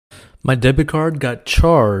My debit card got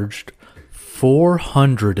charged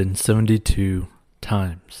 472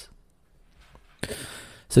 times.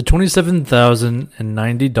 So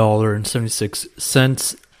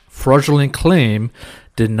 $27,090.76 fraudulent claim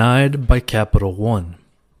denied by Capital One.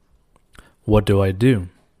 What do I do?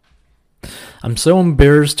 I'm so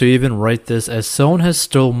embarrassed to even write this, as someone has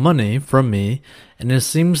stole money from me, and it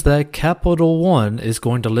seems that Capital One is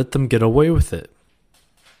going to let them get away with it.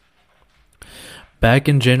 Back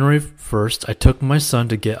in January 1st, I took my son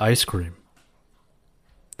to get ice cream.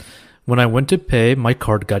 When I went to pay, my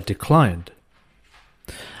card got declined.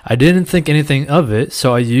 I didn't think anything of it,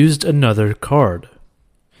 so I used another card.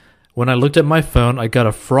 When I looked at my phone, I got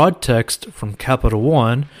a fraud text from Capital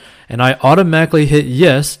One, and I automatically hit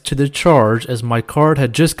yes to the charge as my card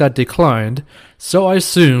had just got declined, so I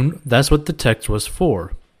assumed that's what the text was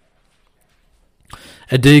for.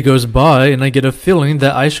 A day goes by, and I get a feeling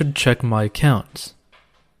that I should check my accounts.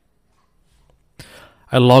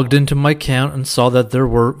 I logged into my account and saw that there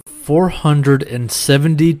were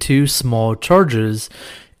 472 small charges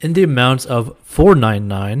in the amounts of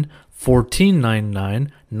 $499,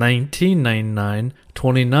 $14.99, $19.99,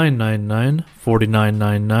 $29.99,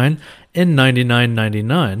 $49.99, and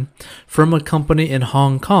 $99.99 from a company in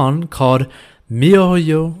Hong Kong called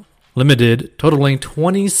MiHoYo Limited, totaling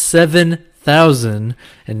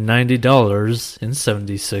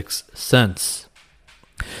 $27,090.76.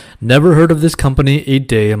 Never heard of this company a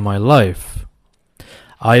day in my life.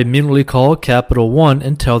 I immediately call Capital One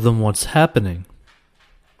and tell them what's happening.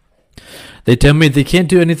 They tell me they can't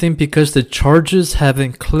do anything because the charges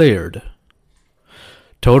haven't cleared.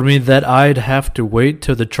 Told me that I'd have to wait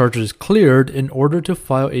till the charges cleared in order to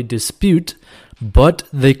file a dispute, but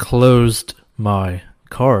they closed my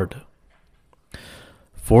card.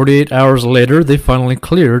 48 hours later, they finally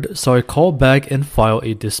cleared, so I call back and file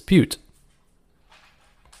a dispute.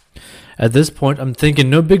 At this point, I'm thinking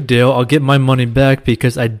no big deal, I'll get my money back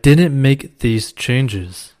because I didn't make these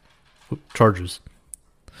charges.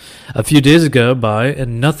 A few days go by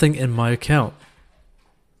and nothing in my account.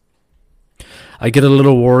 I get a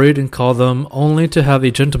little worried and call them, only to have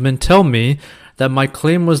a gentleman tell me that my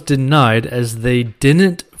claim was denied as they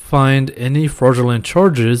didn't find any fraudulent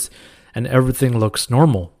charges and everything looks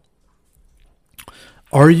normal.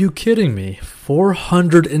 Are you kidding me?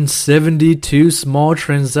 472 small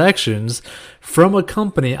transactions from a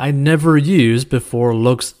company I never used before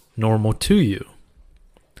looks normal to you.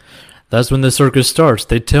 That's when the circus starts.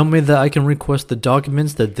 They tell me that I can request the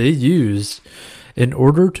documents that they used in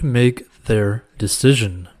order to make their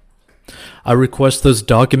decision. I request those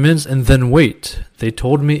documents and then wait. They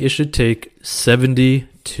told me it should take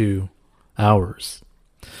 72 hours.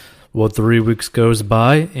 Well, 3 weeks goes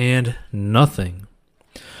by and nothing.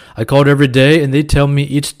 I called every day and they tell me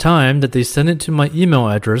each time that they sent it to my email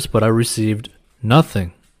address, but I received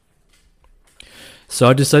nothing. So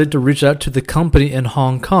I decided to reach out to the company in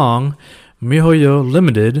Hong Kong, MiHoYo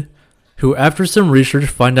Limited, who after some research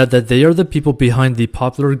find out that they are the people behind the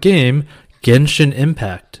popular game Genshin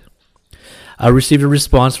Impact. I received a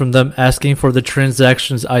response from them asking for the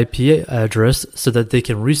transaction's IP address so that they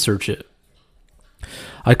can research it.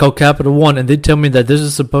 I call Capital One and they tell me that this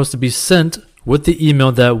is supposed to be sent with the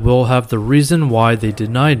email that will have the reason why they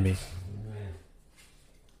denied me.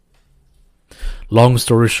 Long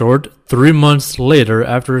story short, 3 months later,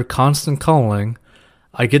 after constant calling,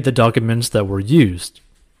 I get the documents that were used.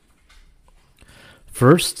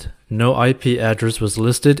 First, no IP address was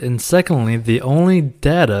listed, and secondly, the only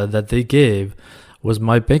data that they gave was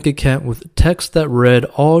my bank account with text that read,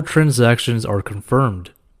 "All transactions are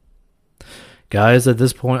confirmed." Guys, at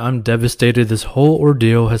this point, I'm devastated. This whole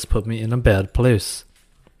ordeal has put me in a bad place.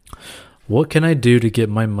 What can I do to get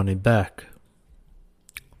my money back?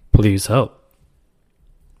 Please help.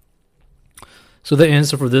 So the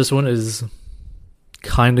answer for this one is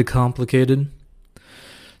kind of complicated.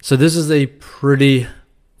 So this is a pretty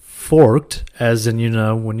forked, as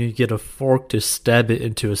in, when you get a fork to stab it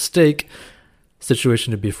into a steak situation,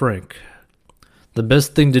 to be frank. The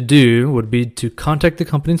best thing to do would be to contact the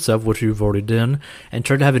company itself, which you've already done, and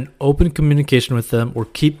try to have an open communication with them, or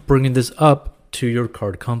keep bringing this up to your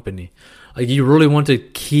card company. Like, you really want to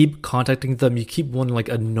keep contacting them. You keep wanting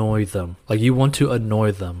to annoy them. You want to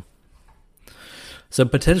annoy them. So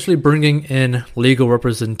potentially bringing in legal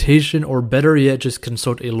representation, or better yet, just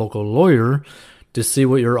consult a local lawyer to see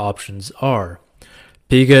what your options are.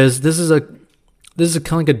 Because this is kind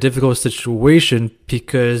of like a difficult situation,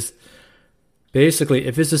 because basically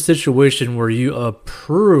if it's a situation where you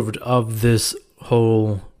approved of this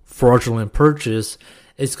whole fraudulent purchase,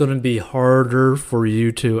 it's going to be harder for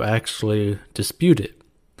you to actually dispute it.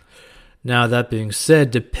 Now, that being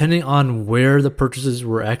said, depending on where the purchases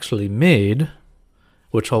were actually made,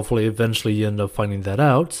 which hopefully eventually you end up finding that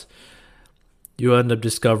out, you end up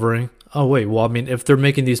discovering, oh wait, well, I mean, if they're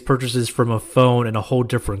making these purchases from a phone in a whole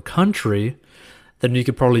different country, then you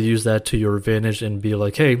could probably use that to your advantage and be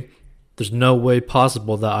like, hey, there's no way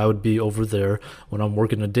possible that I would be over there when I'm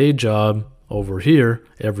working a day job over here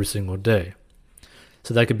every single day.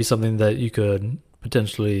 So that could be something that you could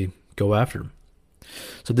potentially go after.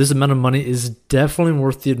 So this amount of money is definitely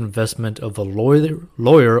worth the investment of a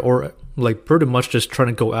lawyer or like pretty much just trying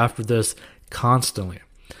to go after this constantly.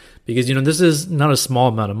 Because, this is not a small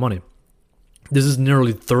amount of money. This is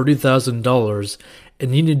nearly $30,000,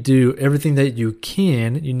 and you need to do everything that you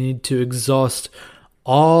can. You need to exhaust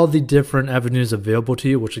all the different avenues available to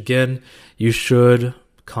you, which again, you should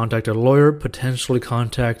contact a lawyer, potentially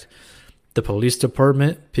contact the police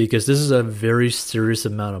department, because this is a very serious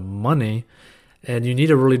amount of money, and you need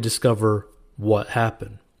to really discover what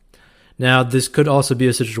happened. Now, this could also be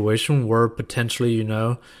a situation where potentially,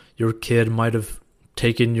 your kid might have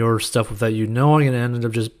taken your stuff without you knowing and ended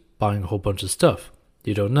up just buying a whole bunch of stuff.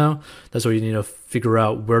 You don't know. That's why you need to figure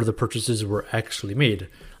out where the purchases were actually made.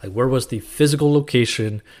 Like, where was the physical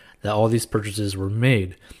location that all these purchases were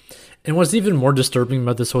made? And what's even more disturbing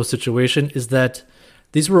about this whole situation is that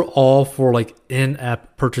these were all for like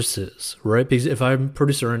in-app purchases, right? Because if I'm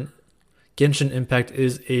pretty certain, Genshin Impact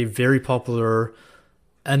is a very popular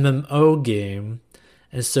MMO game.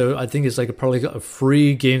 And so I think it's like probably a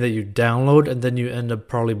free game that you download, and then you end up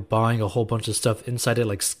probably buying a whole bunch of stuff inside it,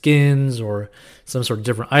 like skins or some sort of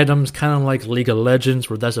different items, kind of like League of Legends,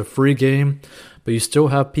 where that's a free game. But you still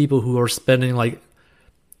have people who are spending like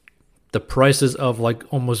the prices of like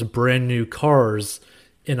almost brand new cars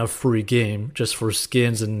in a free game just for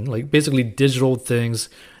skins and like basically digital things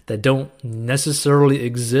that don't necessarily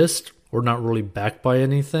exist or not really backed by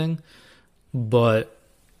anything, but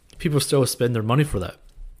people still spend their money for that.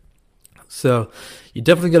 So you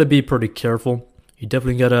definitely got to be pretty careful. You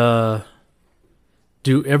definitely got to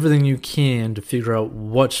do everything you can to figure out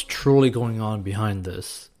what's truly going on behind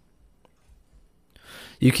this.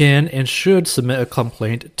 You can and should submit a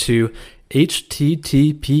complaint to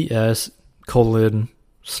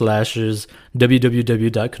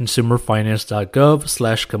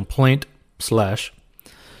https://www.consumerfinance.gov/complaint/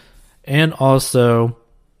 and also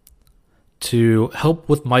to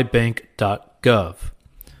helpwithmybank.gov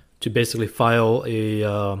to basically file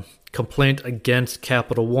a complaint against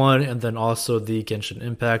Capital One and then also the Genshin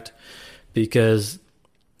Impact, because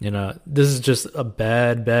this is just a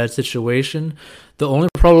bad situation. The only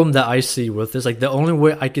problem that I see with this, like the only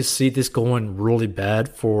way I could see this going really bad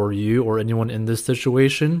for you or anyone in this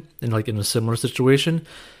situation, and like in a similar situation,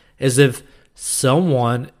 is if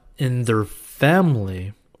someone in their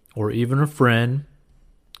family or even a friend,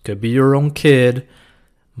 could be your own kid,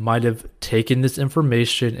 might have taken this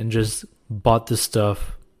information and just bought this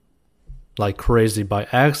stuff like crazy by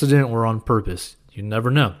accident or on purpose. You never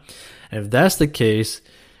know. And if that's the case,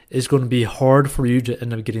 it's going to be hard for you to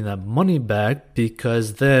end up getting that money back,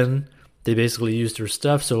 because then they basically used your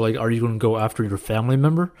stuff. So like, are you going to go after your family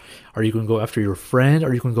member? Are you going to go after your friend?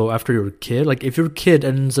 Are you going to go after your kid? Like, if your kid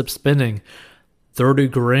ends up spending 30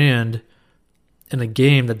 grand in a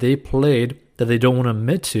game that they played that they don't want to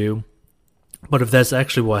admit to, but if that's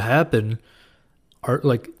actually what happened, what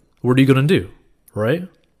are you going to do, right?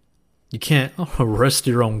 You can't arrest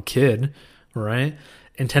your own kid, right?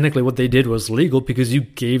 And technically what they did was legal because you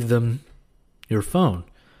gave them your phone,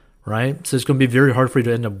 right? So it's going to be very hard for you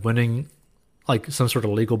to end up winning like some sort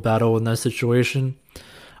of legal battle in that situation.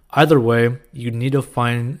 Either way, you need to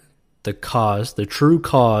find the true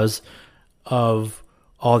cause of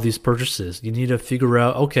all these purchases. You need to figure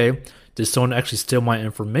out, okay, did someone actually steal my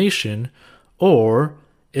information, or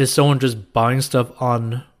is someone just buying stuff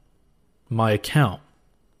on my account,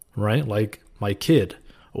 right? Like my kid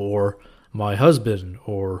or my husband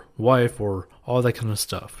or wife or all that kind of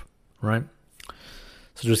stuff, right?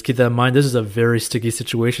 So just keep that in mind. This is a very sticky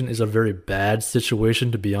situation. It's a very bad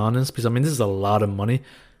situation, to be honest, because this is a lot of money.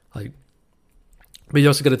 But you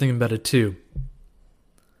also got to think about it too.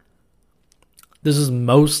 This is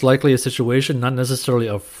most likely a situation, not necessarily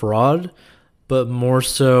of fraud, but more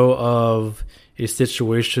so of a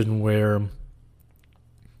situation where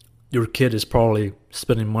your kid is probably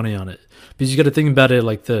spending money on it. Because you got to think about it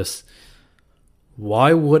like this.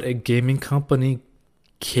 Why would a gaming company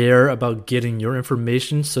care about getting your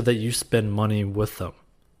information so that you spend money with them,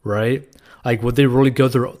 right? Like, would they really go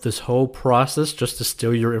through this whole process just to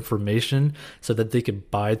steal your information so that they could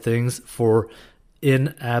buy things for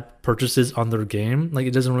in-app purchases on their game? Like,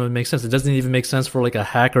 it doesn't really make sense. It doesn't even make sense for like a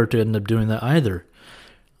hacker to end up doing that either.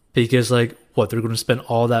 Because like what, they're going to spend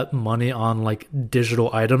all that money on like digital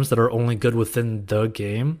items that are only good within the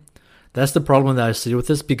game. That's the problem that I see with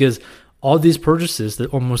this, because all these purchases,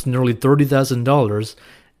 that almost nearly $30,000,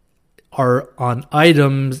 are on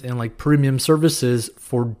items and like premium services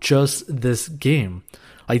for just this game.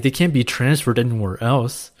 Like they can't be transferred anywhere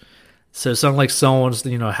else. So it's not like someone's,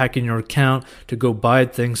 hacking your account to go buy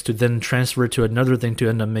things to then transfer it to another thing to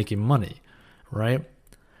end up making money, right?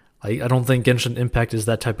 I don't think Genshin Impact is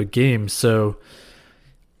that type of game. So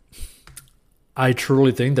I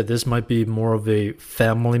truly think that this might be more of a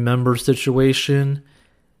family member situation,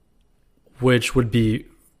 which would be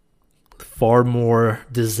far more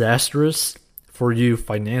disastrous for you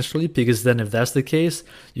financially, because then if that's the case,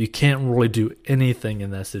 you can't really do anything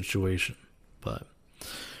in that situation. But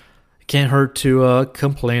it can't hurt to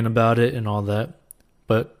complain about it and all that,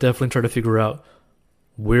 but definitely try to figure out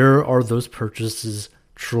where are those purchases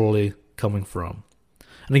truly coming from.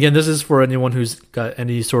 And again, this is for anyone who's got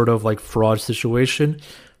any sort of like fraud situation.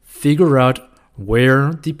 Figure out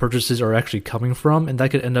where the purchases are actually coming from, and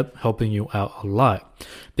that could end up helping you out a lot.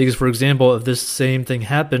 Because, for example, if this same thing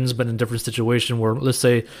happens, but in a different situation where, let's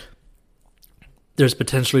say, there's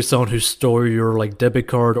potentially someone who stole your like debit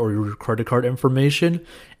card or your credit card information,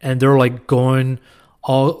 and they're like going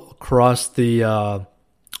all across the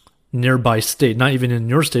nearby state, not even in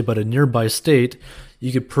your state, but a nearby state,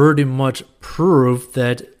 you could pretty much prove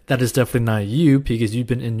that that is definitely not you, because you've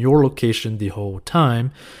been in your location the whole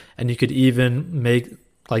time. And you could even make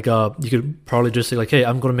like you could probably just say like, hey,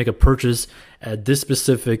 I'm going to make a purchase at this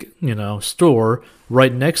specific, store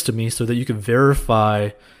right next to me, so that you can verify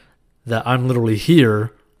that I'm literally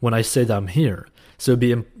here when I say that I'm here. So it'd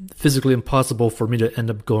be physically impossible for me to end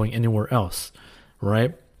up going anywhere else,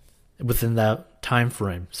 right? Within that time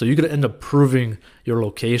frame. So you could end up proving your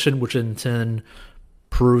location, which in turn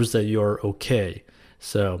proves that you're okay.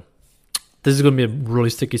 So this is going to be a really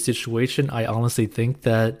sticky situation. I honestly think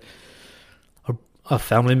that a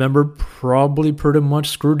family member probably pretty much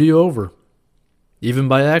screwed you over. Even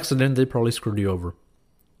by accident, they probably screwed you over.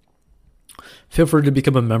 Feel free to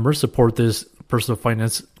become a member, support this personal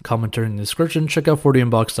finance commentary in the description. Check out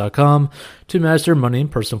 40inbox.com to master money,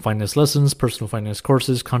 personal finance lessons, personal finance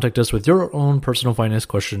courses. Contact us with your own personal finance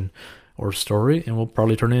question or story, and we'll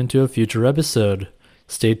probably turn it into a future episode.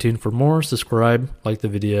 Stay tuned for more. Subscribe, like the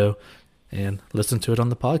video, and listen to it on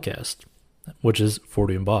the podcast, which is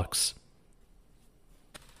 40inbox.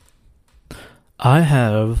 I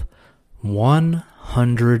have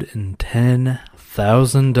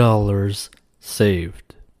 $110,000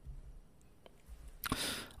 saved.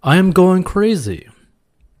 I am going crazy.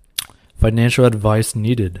 Financial advice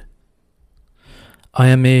needed. I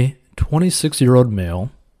am a 26-year-old male,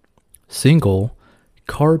 single,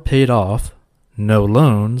 car paid off, no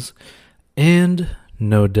loans, and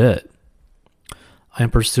no debt. I am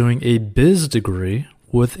pursuing a biz degree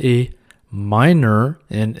with a minor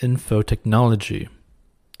in info technology.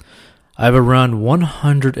 I have around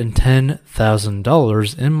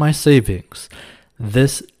 $110,000 in my savings.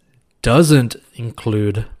 This doesn't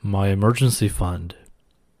include my emergency fund.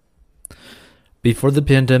 Before the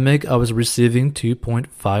pandemic, I was receiving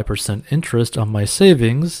 2.5% interest on my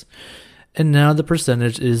savings, and now the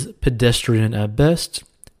percentage is pedestrian at best.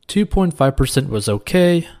 2.5% was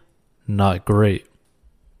okay, not great.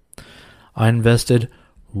 I invested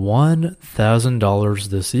 $1,000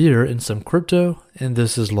 this year in some crypto, and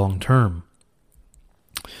this is long term.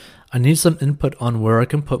 I need some input on where I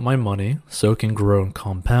can put my money so it can grow and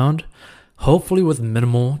compound, hopefully with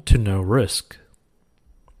minimal to no risk.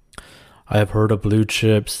 I have heard of blue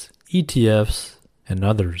chips, ETFs, and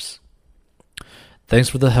others. Thanks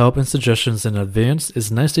for the help and suggestions in advance. It's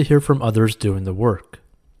nice to hear from others doing the work.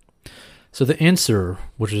 So the answer,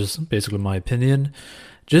 which is basically my opinion,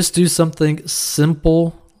 just do something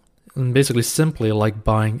simple, and basically simply like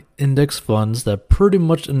buying index funds that pretty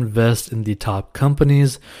much invest in the top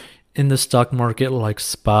companies in the stock market, like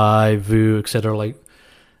SPY, VOO, etc. Like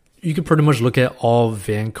you can pretty much look at all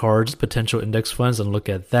Vanguard's potential index funds and look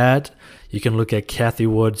at that. You can look at Cathie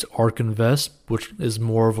Wood's ARK Invest, which is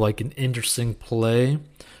more of like an interesting play,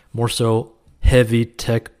 more so heavy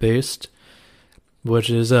tech based, which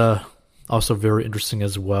is also very interesting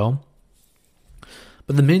as well.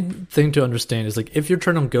 But the main thing to understand is like if you're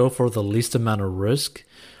trying to go for the least amount of risk,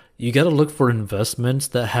 you got to look for investments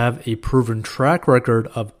that have a proven track record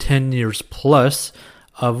of 10 years plus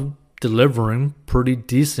of delivering pretty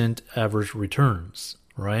decent average returns,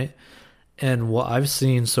 right? And what I've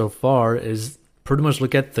seen so far is pretty much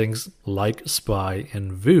look at things like SPY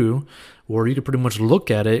and VOO, where you can pretty much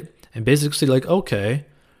look at it and basically see like, okay,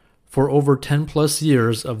 for over 10 plus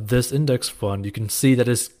years of this index fund, you can see that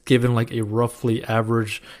it's given like a roughly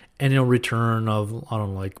average annual return of, I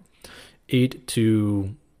don't know, like 8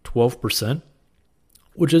 to 12%,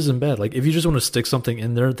 which isn't bad. Like if you just want to stick something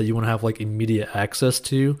in there that you want to have like immediate access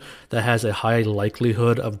to, that has a high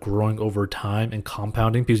likelihood of growing over time and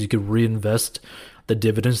compounding, because you could reinvest the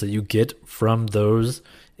dividends that you get from those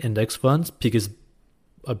index funds, because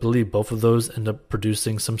I believe both of those end up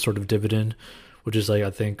producing some sort of dividend, which is like,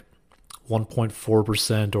 I think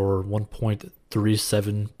 1.4% or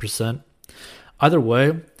 1.37%. Either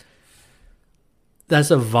way,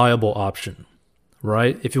 that's a viable option,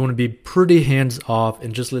 right? If you want to be pretty hands off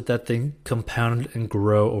and just let that thing compound and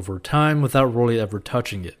grow over time without really ever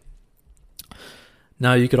touching it.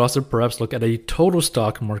 Now, you could also perhaps look at a total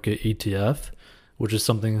stock market ETF, which is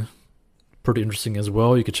something pretty interesting as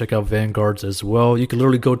well. You could check out Vanguard's as well. You could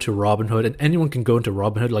literally go to Robinhood, and anyone can go into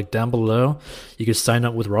Robinhood, like down below. You could sign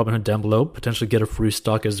up with Robinhood down below, potentially get a free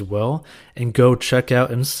stock as well, and go check out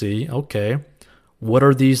and see, okay, what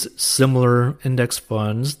are these similar index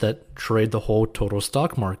funds that trade the whole total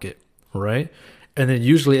stock market, right? And it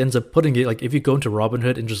usually ends up putting it, like if you go into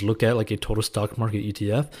Robinhood and just look at like a total stock market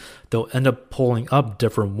ETF, they'll end up pulling up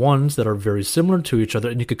different ones that are very similar to each other,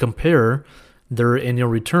 and you could compare their annual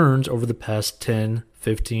returns over the past 10,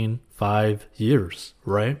 15, 5 years,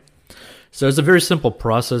 right? So it's a very simple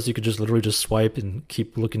process. You could just literally just swipe and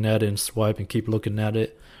keep looking at it and swipe and keep looking at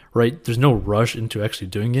it, right? There's no rush into actually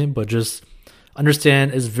doing it, but just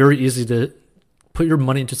understand it's very easy to put your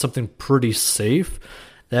money into something pretty safe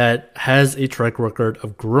that has a track record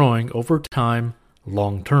of growing over time,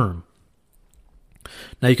 long term.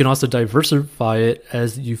 Now you can also diversify it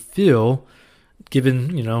as you feel,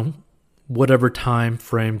 given, whatever time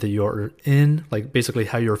frame that you're in, like basically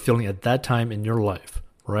how you're feeling at that time in your life,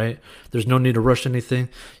 right? There's no need to rush anything.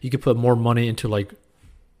 You could put more money into like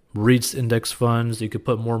REITs index funds. You could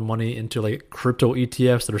put more money into like crypto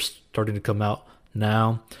ETFs that are starting to come out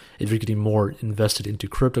now. If you're getting more invested into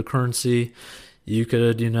cryptocurrency, you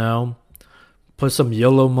could, put some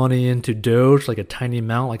YOLO money into Doge, like a tiny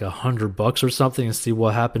amount, like $100 or something, and see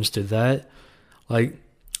what happens to that. Like,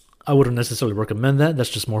 I wouldn't necessarily recommend that.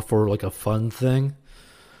 That's just more for like a fun thing.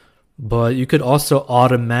 But you could also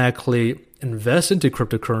automatically invest into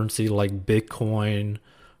cryptocurrency like Bitcoin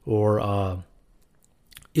or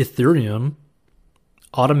Ethereum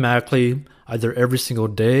automatically, either every single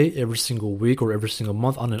day, every single week, or every single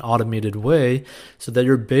month on an automated way, so that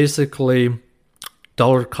you're basically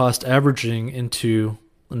dollar cost averaging into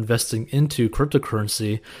investing into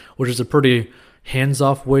cryptocurrency, which is a pretty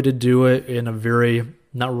hands-off way to do it in a very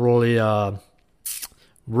not really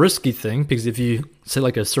risky thing, because if you say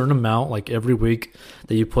like a certain amount, like every week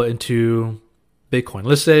that you put into Bitcoin,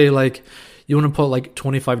 let's say like you want to put like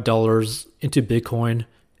 $25 into Bitcoin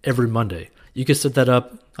every Monday, you can set that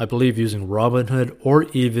up, I believe, using Robinhood or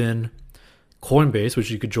even Coinbase,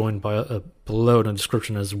 which you could join below in the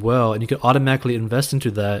description as well, and you can automatically invest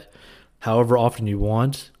into that however often you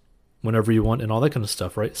want, whenever you want, and all that kind of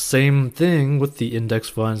stuff, right? Same thing with the index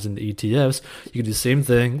funds and the ETFs. You can do the same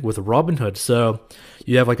thing with Robinhood. So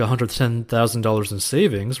you have like $110,000 in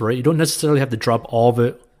savings, right? You don't necessarily have to drop all of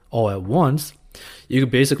it all at once. You can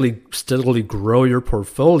basically steadily grow your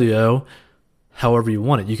portfolio however you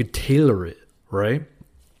want it. You could tailor it, right?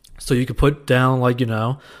 So you could put down like,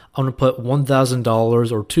 I'm going to put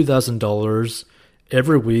 $1,000 or $2,000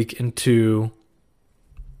 every week into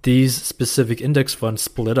these specific index funds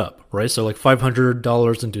split up, right? So like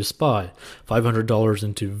 $500 into SPY, $500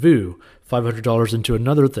 into VOO, $500 into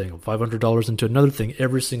another thing, $500 into another thing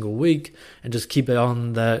every single week, and just keep it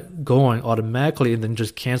on that going automatically, and then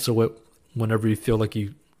just cancel it whenever you feel like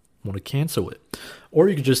you want to cancel it. Or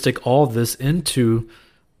you could just take all of this into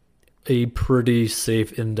a pretty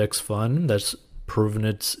safe index fund that's proven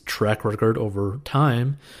its track record over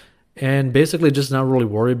time, and basically just not really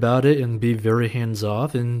worry about it and be very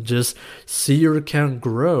hands-off and just see your account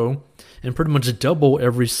grow and pretty much double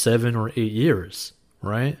every 7 or 8 years,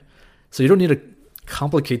 right? So you don't need to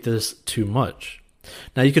complicate this too much.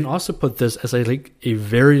 Now you can also put this as a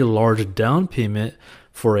very large down payment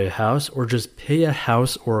for a house, or just pay a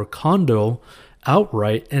house or a condo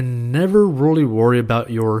outright and never really worry about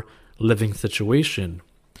your living situation.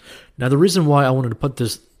 Now the reason why I wanted to put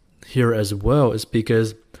this here as well is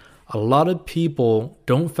because a lot of people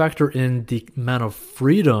don't factor in the amount of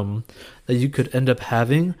freedom that you could end up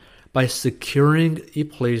having by securing a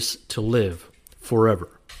place to live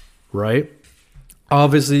forever, right?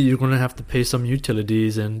 Obviously, you're going to have to pay some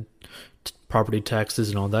utilities and property taxes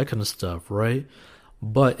and all that kind of stuff, right?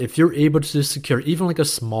 But if you're able to secure even like a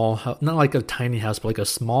small house, not like a tiny house, but like a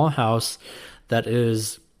small house that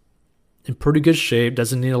is in pretty good shape,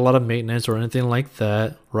 doesn't need a lot of maintenance or anything like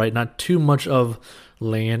that, right? Not too much of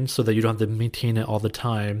land so that you don't have to maintain it all the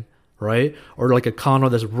time, right? Or like a condo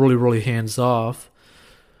that's really, really hands off.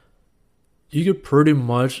 You could pretty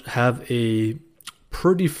much have a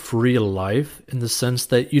pretty free life in the sense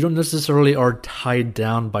that you don't necessarily are tied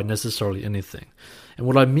down by necessarily anything. And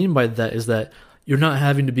what I mean by that is that you're not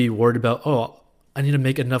having to be worried about, oh, I need to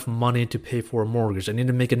make enough money to pay for a mortgage. I need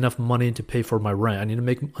to make enough money to pay for my rent. I need to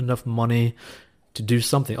make enough money to do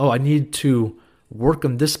something. Oh, I need to work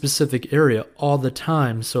in this specific area all the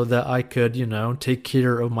time so that I could, take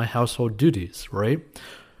care of my household duties, right?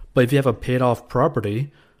 But if you have a paid off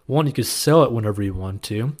property, one, you could sell it whenever you want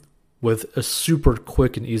to with a super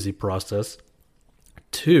quick and easy process.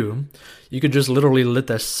 Two, you could just literally let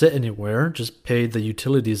that sit anywhere, just pay the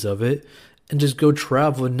utilities of it, and just go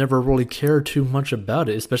travel and never really care too much about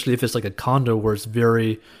it, especially if it's like a condo where it's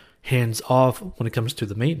very hands off when it comes to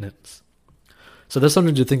the maintenance. So that's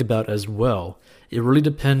something to think about as well. It really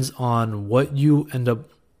depends on what you end up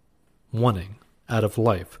wanting out of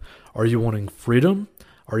life. Are you wanting freedom?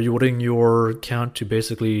 Are you wanting your account to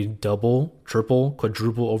basically double, triple,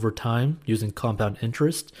 quadruple over time using compound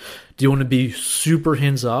interest? Do you want to be super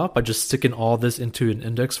hands-off by just sticking all this into an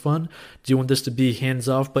index fund? Do you want this to be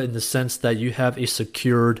hands-off but in the sense that you have a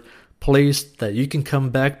secured place that you can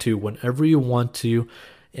come back to whenever you want to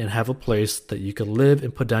and have a place that you can live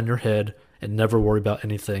and put down your head and never worry about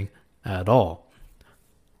anything at all?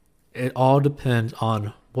 It all depends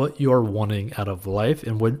on what you are wanting out of life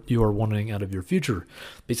and what you are wanting out of your future.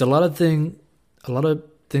 Because a lot of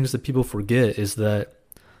things that people forget is that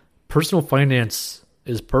personal finance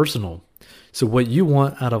is personal. So what you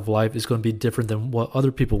want out of life is going to be different than what other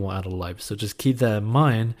people want out of life. So just keep that in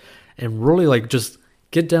mind and really just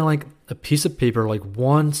get down a piece of paper,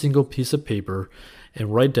 one single piece of paper,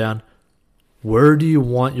 and write down where do you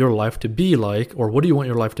want your life to be like, or what do you want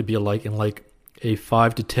your life to be like in a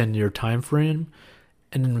 5 to 10 year time frame,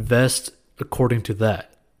 and invest according to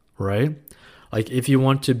that, right? If you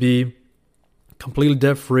want to be completely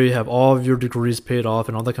debt free, have all of your degrees paid off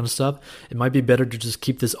and all that kind of stuff, it might be better to just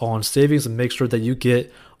keep this all in savings and make sure that you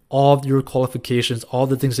get all of your qualifications, all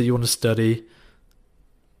the things that you want to study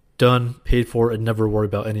done, paid for, and never worry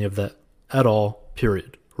about any of that at all,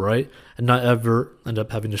 period, right? And not ever end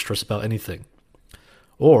up having to stress about anything.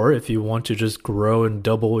 Or if you want to just grow and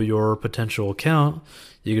double your potential account,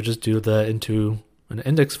 you could just do that into an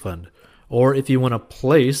index fund. Or if you want a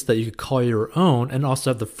place that you could call your own and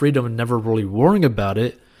also have the freedom and never really worrying about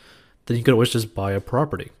it, then you could always just buy a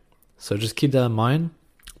property. So just keep that in mind.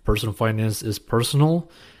 Personal finance is personal,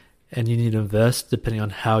 and you need to invest depending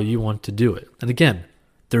on how you want to do it. And again,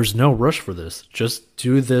 there's no rush for this. Just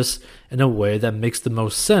do this in a way that makes the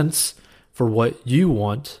most sense for what you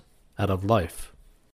want out of life.